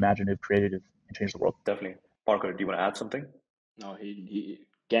to be imaginative, creative, and change the world. Definitely. Parker, do you want to add something? No, he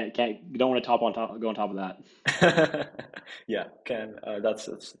can't you don't want to go on top of that. Yeah, Ken, that's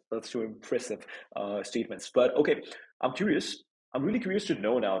two impressive statements. But okay, I'm curious. I'm really curious to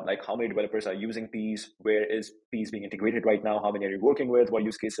know now, like how many developers are using Peas? Where is Peas being integrated right now? How many are you working with? What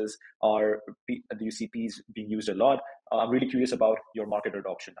use cases do you see Peas being used a lot? I'm really curious about your market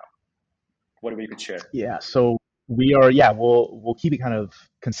adoption now. Whatever you could share. Yeah, so we'll keep it kind of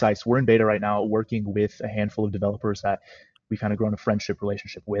concise. We're in beta right now, working with a handful of developers that we've kind of grown a friendship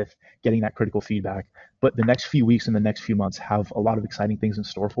relationship with, getting that critical feedback. But the next few weeks and the next few months have a lot of exciting things in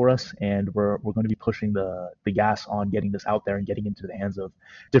store for us, and we're going to be pushing the gas on getting this out there and getting into the hands of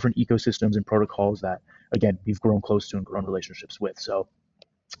different ecosystems and protocols that, again, we've grown close to and grown relationships with. So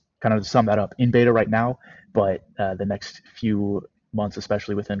kind of to sum that up, in beta right now, but the next few months,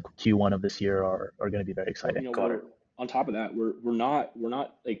 especially within Q1 of this year, are going to be very exciting. Got it. On top of that, we're not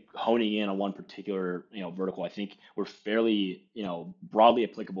like honing in on one particular vertical. I think we're fairly broadly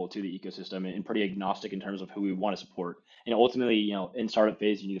applicable to the ecosystem and pretty agnostic in terms of who we want to support. Ultimately, in startup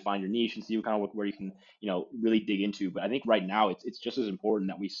phase, you need to find your niche and see kind of where you can really dig into. But I think right now it's just as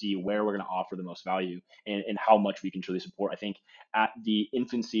important that we see where we're going to offer the most value and how much we can truly support. I think at the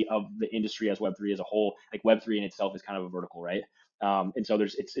infancy of the industry as Web3 as a whole, like Web3 in itself is kind of a vertical, right? And so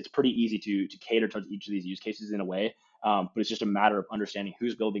it's pretty easy to cater towards each of these use cases in a way. But it's just a matter of understanding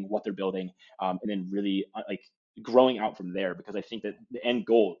who's building, what they're building, and then really like growing out from there. Because I think that the end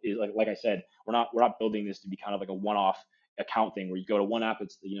goal is like I said, we're not building this to be kind of like a one-off account thing where you go to one app,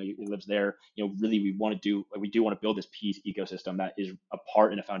 it's it lives there. Really we want to build this Peas ecosystem that is a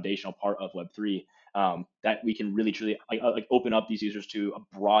part and a foundational part of Web3. That we can really truly like open up these users to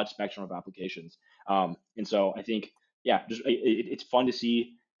a broad spectrum of applications. And so I think just it's fun to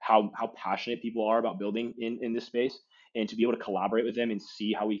see how passionate people are about building in this space, and to be able to collaborate with them and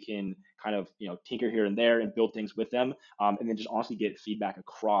see how we can kind of tinker here and there and build things with them, and then just honestly get feedback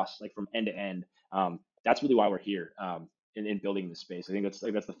across like from end to end. That's really why we're here, in building this space. I think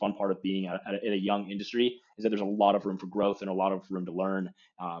that's the fun part of being at a young industry, is that there's a lot of room for growth and a lot of room to learn,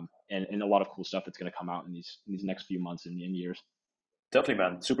 and a lot of cool stuff that's going to come out in these next few months and years. Definitely,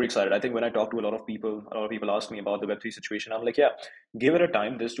 man. Super excited. I think when I talk to a lot of people ask me about the Web3 situation. I'm like, yeah, give it a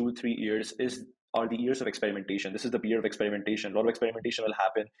time. This 2 to 3 years are the years of experimentation. This is the year of experimentation. A lot of experimentation will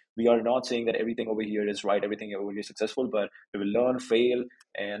happen. We are not saying that everything over here is right, everything over here is successful, but we will learn, fail,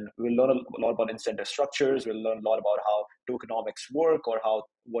 and we'll learn a lot about incentive structures. We'll learn a lot about how tokenomics work, or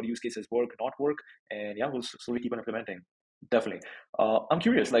what use cases work, not work. And yeah, we'll slowly keep on implementing. Definitely. I'm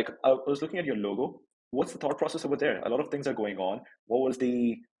curious, like I was looking at your logo. What's the thought process over there? A lot of things are going on. What was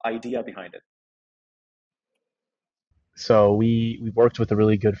the idea behind it? So we worked with a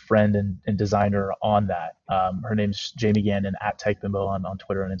really good friend and designer on that. Her name's Jamie Gannon at TechBimbo on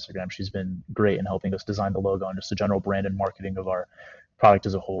Twitter and Instagram. She's been great in helping us design the logo and just the general brand and marketing of our product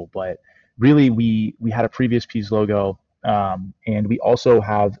as a whole. But really, we had a previous Peas logo, and we also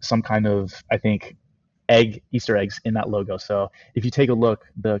have some kind of, I think, Easter eggs in that logo. So if you take a look,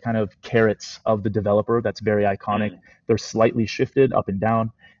 the kind of carrots of the developer, that's very iconic. They're slightly shifted up and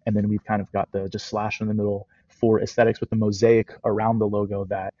down, and then we've kind of got the just slash in the middle for aesthetics with the mosaic around the logo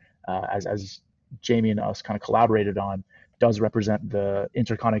that, as Jamie and us kind of collaborated on, does represent the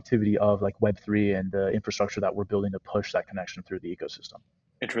interconnectivity of like Web3 and the infrastructure that we're building to push that connection through the ecosystem.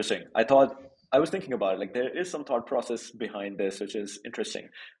 Interesting. I was thinking about it, like there is some thought process behind this, which is interesting.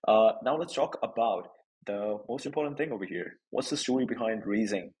 Now let's talk about the most important thing over here. What's the story behind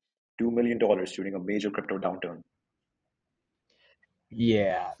raising $2 million during a major crypto downturn?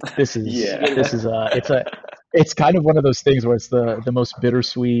 Yeah, this is it's kind of one of those things where it's the most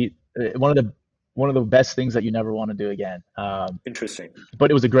bittersweet, one of the best things that you never want to do again. Interesting.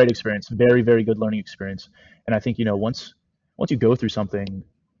 But it was a great experience, very, very good learning experience. And I think, once you go through something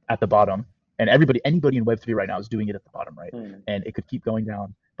at the bottom, and anybody in Web3 right now is doing it at the bottom, right? And it could keep going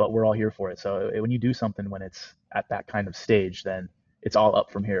down, but we're all here for it. So when you do something when it's at that kind of stage, then it's all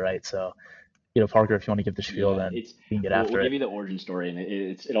up from here, right? So Parker, if you want to give the spiel, Yeah, then it's we can get we'll after give it. you the origin story, and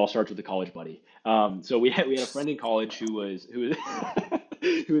it all starts with the college buddy. So we had a friend in college who was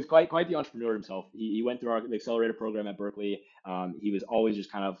who was quite the entrepreneur himself. He went through the accelerator program at Berkeley. He was always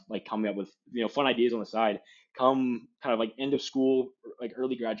just kind of like coming up with fun ideas on the side. Come kind of like end of school, like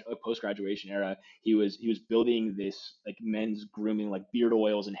early post graduation era, he was building this like men's grooming, like beard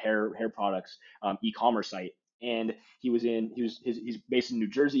oils and hair products e-commerce site. And he's based in New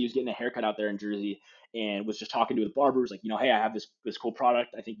Jersey. He was getting a haircut out there in Jersey, and was just talking to the barbers, like, hey, I have this cool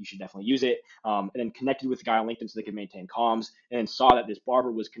product. I think you should definitely use it. And then connected with the guy on LinkedIn so they could maintain comms, and then saw that this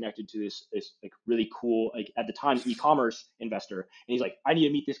barber was connected to this like really cool, like at the time, e-commerce investor. And he's like, I need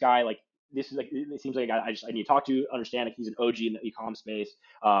to meet this guy. Like, this is like, it seems like a guy I need to talk to, understand if he's an OG in the e-com space.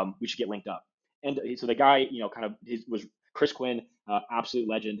 We should get linked up. And so the guy, kind of was Chris Quinn, absolute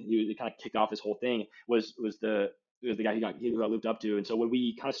legend. He kind of kicked off this whole thing. Was the guy he got looped up to. And so when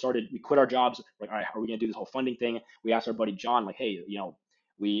we kind of started, we quit our jobs. Like, all right, how are we going to do this whole funding thing? We asked our buddy John, like, hey,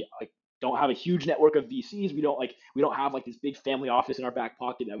 we like don't have a huge network of VCs. We don't have like this big family office in our back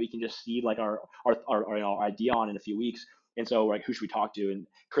pocket that we can just see like our idea on in a few weeks. And so, like, who should we talk to? And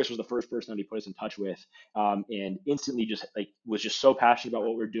Chris was the first person that he put us in touch with, and instantly just like was just so passionate about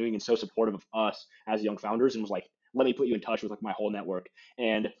what we are doing and so supportive of us as young founders, and was like, let me put you in touch with like my whole network.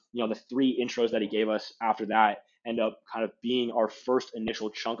 And the three intros that he gave us after that end up kind of being our first initial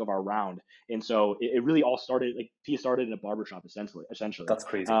chunk of our round. And so it really all started, like, P started in a barbershop, essentially. That's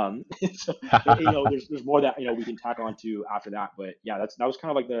crazy. So there's more that we can tack on to after that. But yeah, that was kind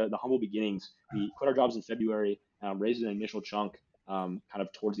of like the humble beginnings. We quit our jobs in February, raised an initial chunk kind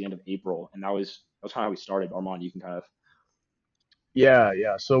of towards the end of April, and that was kind of how we started. Armand, you can kind of. Yeah,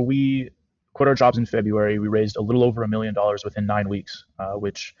 yeah. So we quit our jobs in February. We raised a little over $1 million within 9 weeks,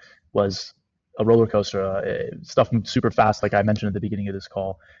 which was a roller coaster. Stuff moved super fast, like I mentioned at the beginning of this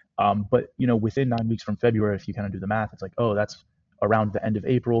call. But within 9 weeks from February, if you kind of do the math, it's like, oh, that's around the end of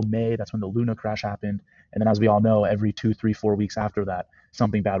April, May. That's when the Luna crash happened. And then, as we all know, every 2, 3, 4 weeks after that,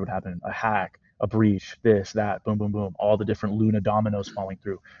 something bad would happen. A hack, a breach, this, that, boom, boom, boom. All the different Luna dominoes falling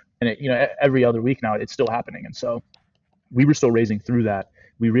through. And every other week now, it's still happening. And so we were still raising through that.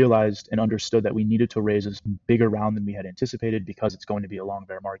 We realized and understood that we needed to raise a bigger round than we had anticipated because it's going to be a long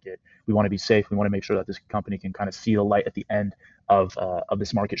bear market. We want to be safe. We want to make sure that this company can kind of see the light at the end of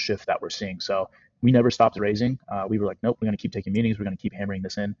this market shift that we're seeing. So we never stopped raising. We were like, nope, we're going to keep taking meetings. We're going to keep hammering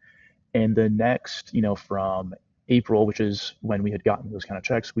this in. And the next, from April, which is when we had gotten those kind of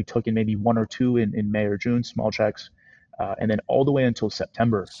checks, we took in maybe one or two in May or June, small checks. And then all the way until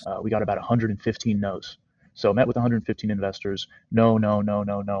September, we got about 115 no's. So met with 115 investors. No, no, no,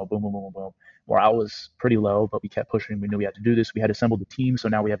 no, no. Boom, boom, boom, boom, boom. Morale was pretty low, but we kept pushing. We knew we had to do this. We had assembled a team, so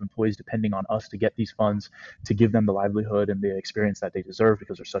now we have employees depending on us to get these funds, to give them the livelihood and the experience that they deserve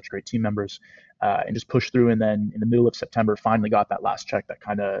because they're such great team members, and just push through. And then in the middle of September, finally got that last check that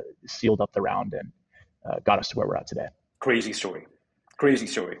kind of sealed up the round and got us to where we're at today. Crazy story. Crazy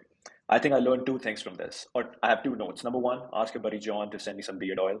story. I think I learned two things from this, or I have two notes. Number one, ask your buddy John to send me some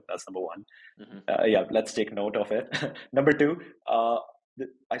beard oil. That's number one. Yeah, let's take note of it. Number two,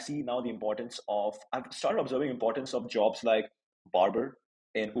 I see now the importance of, I've started observing importance of jobs like barber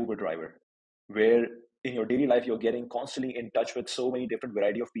and Uber driver, where in your daily life, you're getting constantly in touch with so many different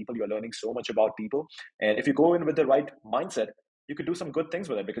variety of people. You're learning so much about people. And if you go in with the right mindset, you could do some good things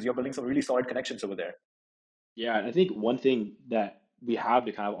with it because you're building some really solid connections over there. Yeah, and I think one thing that we have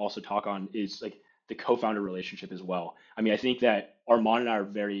to kind of also talk on is like the co-founder relationship as well. I mean, I think that Armand and I are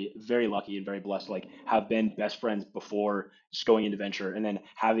very, very lucky and very blessed to like have been best friends before just going into venture, and then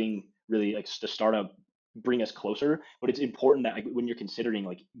having really like the startup bring us closer. But it's important that like when you're considering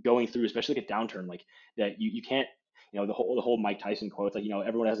like going through, especially like a downturn, like that you can't, the whole Mike Tyson quote, it's like,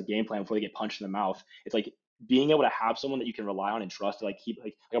 everyone has a game plan before they get punched in the mouth. It's like being able to have someone that you can rely on and trust to like keep,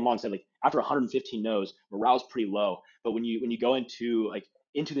 like Armand said, like after 115 no's, morale's pretty low. But when you go into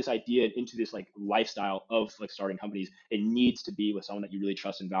this idea, into this like lifestyle of like starting companies, it needs to be with someone that you really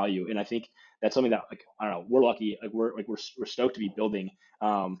trust and value. And I think that's something that, like, I don't know, we're lucky, like we're stoked to be building.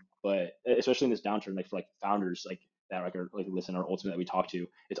 But especially in this downturn, like for like founders like that, like, are like listen, or ultimate that we talk to,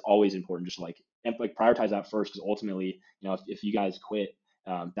 it's always important just to like prioritize that first, because ultimately, if you guys quit,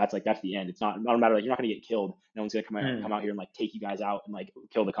 that's the end. It's not a matter, like, you're not going to get killed. No one's going to come out here and like take you guys out and like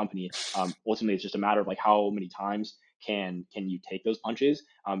kill the company. Ultimately, it's just a matter of like how many times can you take those punches.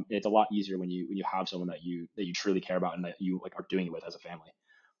 And it's a lot easier when you have someone that you truly care about and that you like are doing it with as a family.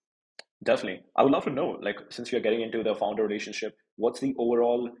 Definitely. I would love to know, like, since you're getting into the founder relationship, what's the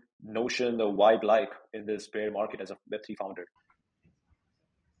overall notion, the vibe like in this bear market as a Web3 founder?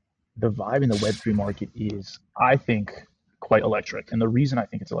 The vibe in the Web3 market is, I think, quite electric. And the reason I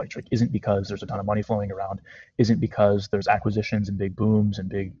think it's electric isn't because there's a ton of money flowing around, isn't because there's acquisitions and big booms and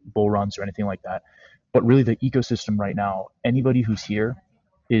big bull runs or anything like that. But really, the ecosystem right now, anybody who's here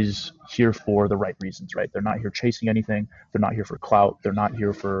is here for the right reasons, right? They're not here chasing anything. They're not here for clout. They're not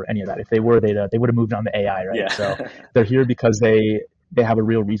here for any of that. If they were, they would have moved on to AI, right? So Yeah. they're here because they have a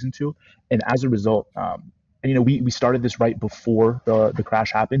real reason to, and as a result, and we started this right before the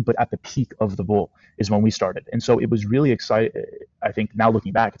crash happened, but at the peak of the bull is when we started, and so it was really exciting. I think now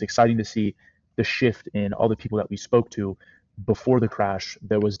looking back, it's exciting to see the shift in all the people that we spoke to before the crash.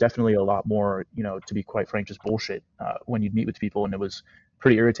 There was definitely a lot more, to be quite frank, just bullshit when you'd meet with people, and it was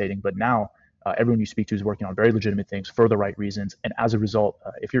pretty irritating. But now everyone you speak to is working on very legitimate things for the right reasons, and as a result,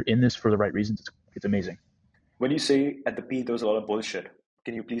 if you're in this for the right reasons, it's amazing. When you say at the peak there was a lot of bullshit,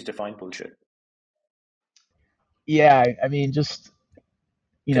 can you please define bullshit? Yeah, I mean, just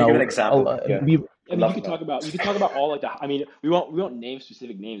Can you give an example? Yeah, we I would mean, love to know. you could talk about all like the. I mean, we won't name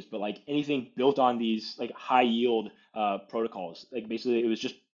specific names, but like anything built on these like high yield protocols. Like basically, it was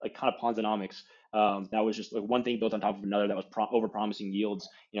just like kind of Ponzonomics. That was just like one thing built on top of another that was over promising yields.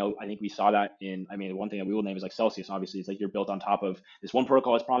 I think we saw that in. I mean, one thing that we will name is like Celsius. Obviously, it's like you're built on top of this one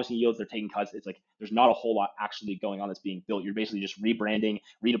protocol that's promising yields. They're taking cuts. It's like there's not a whole lot actually going on that's being built. You're basically just rebranding,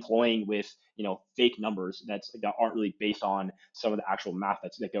 redeploying with fake numbers that aren't really based on some of the actual math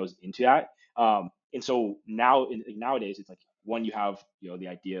that goes into that. And so nowadays, it's like one, you have the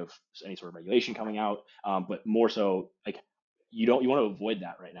idea of any sort of regulation coming out, but more so like you want to avoid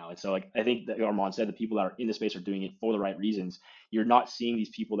that right now. And so like I think that Armand said, the people that are in the space are doing it for the right reasons. You're not seeing these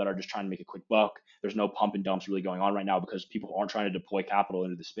people that are just trying to make a quick buck. There's no pump and dumps really going on right now because people aren't trying to deploy capital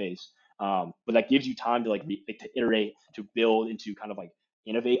into the space. But that gives you time to to iterate, to build, into kind of like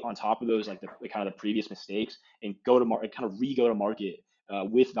innovate on top of those like the kind of the previous mistakes, and go to market, kind of re-go to market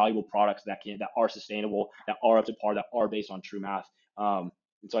with valuable products that are sustainable, that are up to par, that are based on true math. And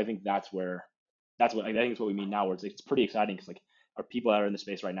so I think that's what I think is what we mean now, where it's pretty exciting because like our people that are in the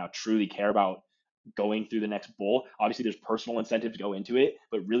space right now truly care about going through the next bull. Obviously, there's personal incentive to go into it,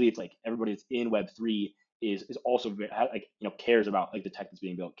 but really, it's like everybody that's in Web3 is also like cares about like the tech that's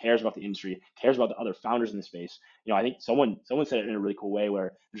being built, cares about the industry, cares about the other founders in the space. I think someone said it in a really cool way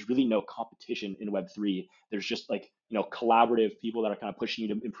where there's really no competition in Web3. There's just like collaborative people that are kind of pushing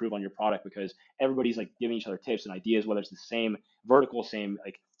you to improve on your product because everybody's like giving each other tips and ideas, whether it's the same vertical, same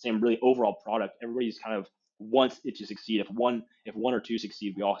really overall product. Everybody's kind of wants it to succeed. If one or two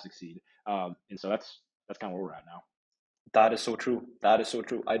succeed, we all succeed. And so that's kind of where we're at now. That is so true. That is so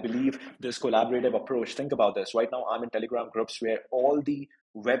true. I believe this collaborative approach. Think about this. Right now, I'm in Telegram groups where all the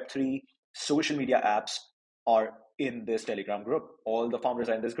Web3 social media apps are in this Telegram group. All the founders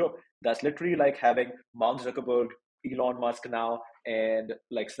are in this group. That's literally like having Mark Zuckerberg, Elon Musk now, and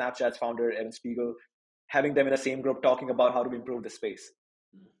like Snapchat's founder, Evan Spiegel, having them in the same group talking about how to improve the space.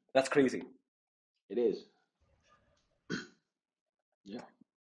 That's crazy. It is. Yeah.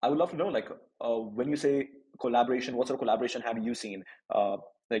 I would love to know, like, when you say collaboration, what sort of collaboration have you seen?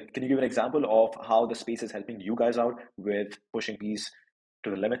 Like, can you give an example of how the space is helping you guys out with pushing peace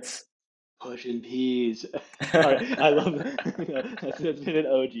to the limits? Pushing peas. All right, I love that. That's been an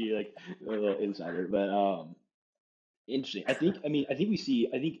OG, like a little insider, but interesting. I think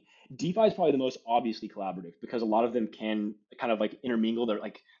DeFi is probably the most obviously collaborative because a lot of them can kind of like intermingle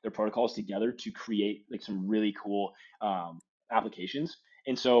their protocols together to create like some really cool applications.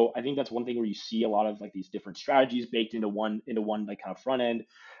 And so I think that's one thing where you see a lot of like these different strategies baked into one like kind of front end,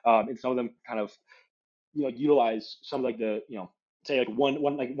 and some of them kind of utilize some of like the say like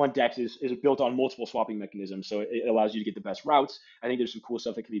one DEX is built on multiple swapping mechanisms, so it allows you to get the best routes. I think there's some cool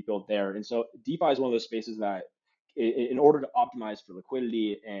stuff that can be built there, and so DeFi is one of those spaces that, in order to optimize for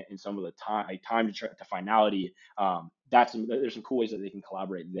liquidity and some of the time to finality, there's some cool ways that they can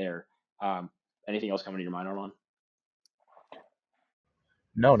collaborate there. Anything else coming to your mind, Armand?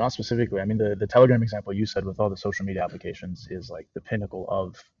 No, not specifically. I mean, the Telegram example you said with all the social media applications is like the pinnacle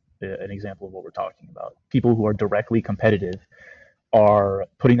of an example of what we're talking about. People who are directly competitive are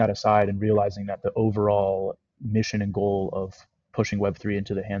putting that aside and realizing that the overall mission and goal of pushing Web3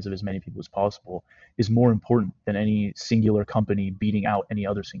 into the hands of as many people as possible is more important than any singular company beating out any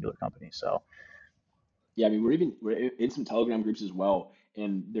other singular company. So Yeah, I mean, we're in some Telegram groups as well,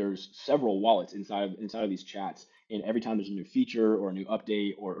 and there's several wallets inside of these chats. And every time there's a new feature or a new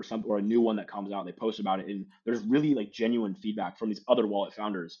update or a new one that comes out, they post about it. And there's really like genuine feedback from these other wallet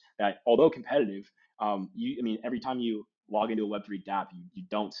founders that, although competitive, I mean, every time you log into a Web3 dApp, you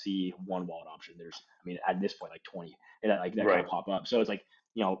don't see one wallet option. There's, I mean, at this point, like 20 that kind of Right. pop up. So it's like,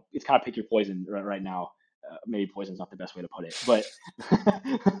 it's kind of pick your poison right now. maybe poison's not the best way to put it, but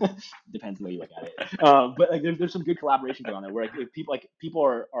depends on the way you look at it. But like there's some good collaboration going on there where like, if people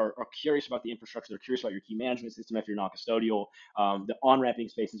are curious about the infrastructure, they're curious about your key management system if you're not custodial. The on-ramping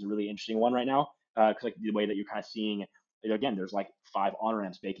space is a really interesting one right now because like the way that you're kind of seeing, again, there's like 5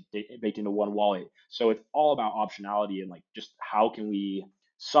 on-ramps baked into one wallet. So it's all about optionality and like just how can we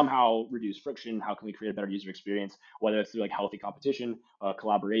somehow reduce friction, how can we create a better user experience, whether it's through like healthy competition,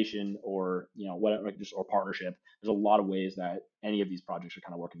 collaboration, or whatever, like just or partnership. There's a lot of ways that any of these projects are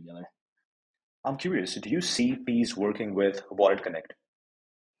kind of working together. I'm curious, do you see Peas working with Wallet Connect?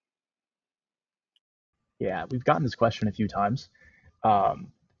 Yeah, we've gotten this question a few times.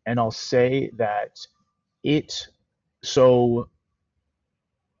 And I'll say that it, so,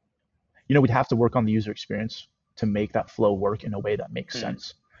 we'd have to work on the user experience to make that flow work in a way that makes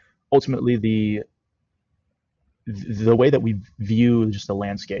sense. Ultimately, the way that we view just the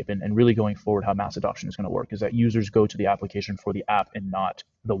landscape and really going forward how mass adoption is going to work is that users go to the application for the app and not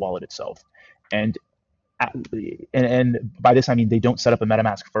the wallet itself. And by this I mean they don't set up a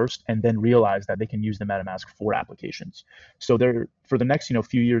MetaMask first and then realize that they can use the MetaMask for applications. So for the next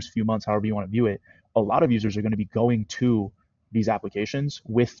few years, few months, however you want to view it, a lot of users are going to be going to these applications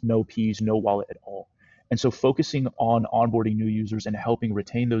with no Peas, no wallet at all. And so focusing on onboarding new users and helping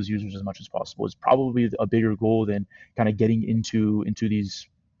retain those users as much as possible is probably a bigger goal than kind of getting into these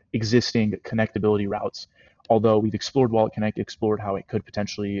existing connectability routes. Although we've explored Wallet Connect, explored how it could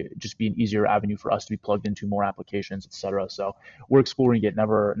potentially just be an easier avenue for us to be plugged into more applications, etc. So we're exploring it,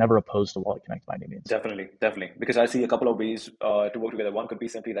 never opposed to Wallet Connect by any means. Definitely. Because I see a couple of ways to work together. One could be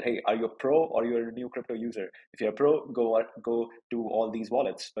simply that, hey, are you a pro or you're a new crypto user? If you're a pro, go to all these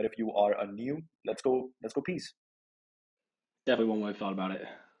wallets. But if you are a new, let's go Peas. Definitely one way I've thought about it.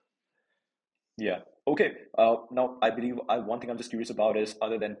 Yeah. Okay. Now, I believe one thing I'm just curious about is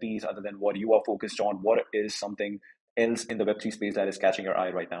other than Peas, other than what you are focused on, what is something else in the Web3 space that is catching your eye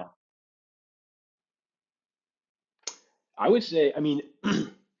right now? I would say, I mean,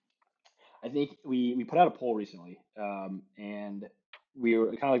 I think we put out a poll recently, and we were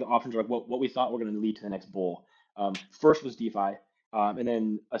kind of like the options were like what we thought were going to lead to the next bull. First was DeFi, and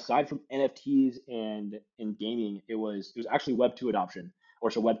then aside from NFTs and in gaming, it was actually Web 2 adoption or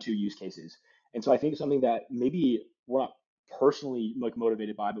so Web 2 use cases. And so I think something that maybe we're not personally like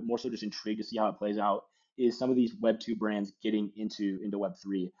motivated by, but more so just intrigued to see how it plays out is some of these Web 2 brands getting into Web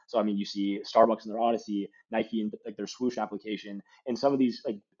 3. So I mean, you see Starbucks in their Odyssey, Nike in like their Swoosh application, and some of these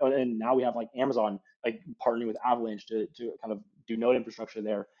like, and now we have like Amazon like partnering with Avalanche to kind of do node infrastructure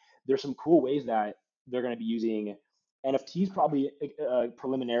there. There's some cool ways that they're going to be using NFTs probably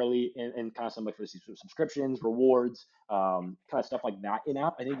preliminarily and kind of some like for subscriptions, rewards, kind of stuff like that in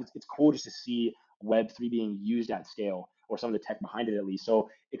app. I think it's cool just to see Web3 being used at scale or some of the tech behind it at least. So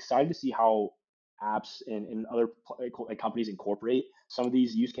excited to see how apps and other like companies incorporate some of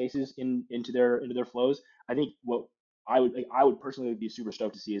these use cases into their flows. I think what I would personally be super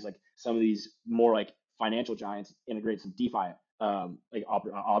stoked to see is like some of these more like financial giants integrate some DeFi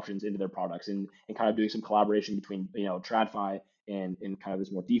options into their products and kind of doing some collaboration between TradFi and kind of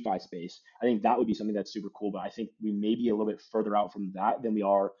this more DeFi space. I think that would be something that's super cool. But I think we may be a little bit further out from that than we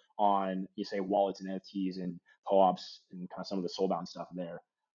are on say wallets and NFTs and co-ops and kind of some of the soulbound stuff there.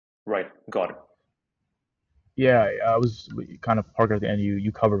 Right. Got it. Yeah, I was kind of Parker at the end.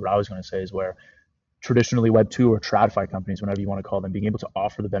 You covered what I was going to say is where traditionally Web 2 or TradFi companies, whatever you want to call them, being able to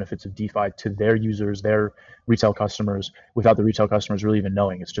offer the benefits of DeFi to their users, their retail customers, without the retail customers really even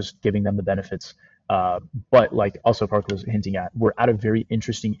knowing. It's just giving them the benefits. But like also Parker was hinting at, we're at a very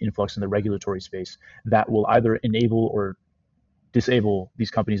interesting influx in the regulatory space that will either enable or disable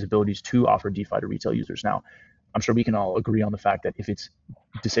these companies' abilities to offer DeFi to retail users. Now, I'm sure we can all agree on the fact that if it's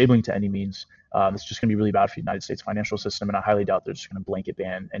disabling to any means, it's just going to be really bad for the United States financial system, and I highly doubt they're just going to blanket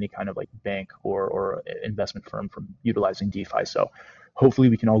ban any kind of like bank or investment firm from utilizing DeFi. So hopefully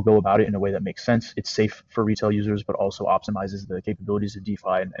we can all go about it in a way that makes sense. It's safe for retail users, but also optimizes the capabilities of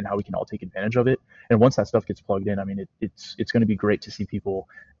DeFi and how we can all take advantage of it. And once that stuff gets plugged in, I mean, it's going to be great to see people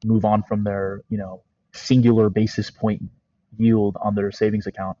move on from their singular basis point yield on their savings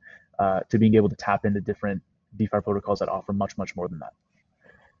account to being able to tap into different DeFi protocols that offer much, much more than that.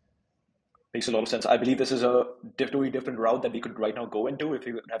 Makes a lot of sense. I believe this is a totally different route that we could right now go into if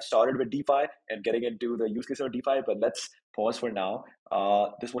we have started with DeFi and getting into the use case of DeFi, but let's pause for now.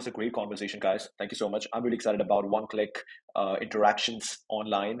 This was a great conversation, guys. Thank you so much. I'm really excited about one-click interactions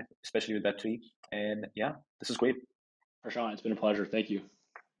online, especially with Web3. And yeah, this is great. Prashant, it's been a pleasure. Thank you.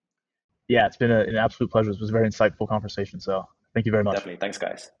 Yeah, it's been an absolute pleasure. It was a very insightful conversation. So thank you very much. Definitely. Thanks,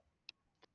 guys.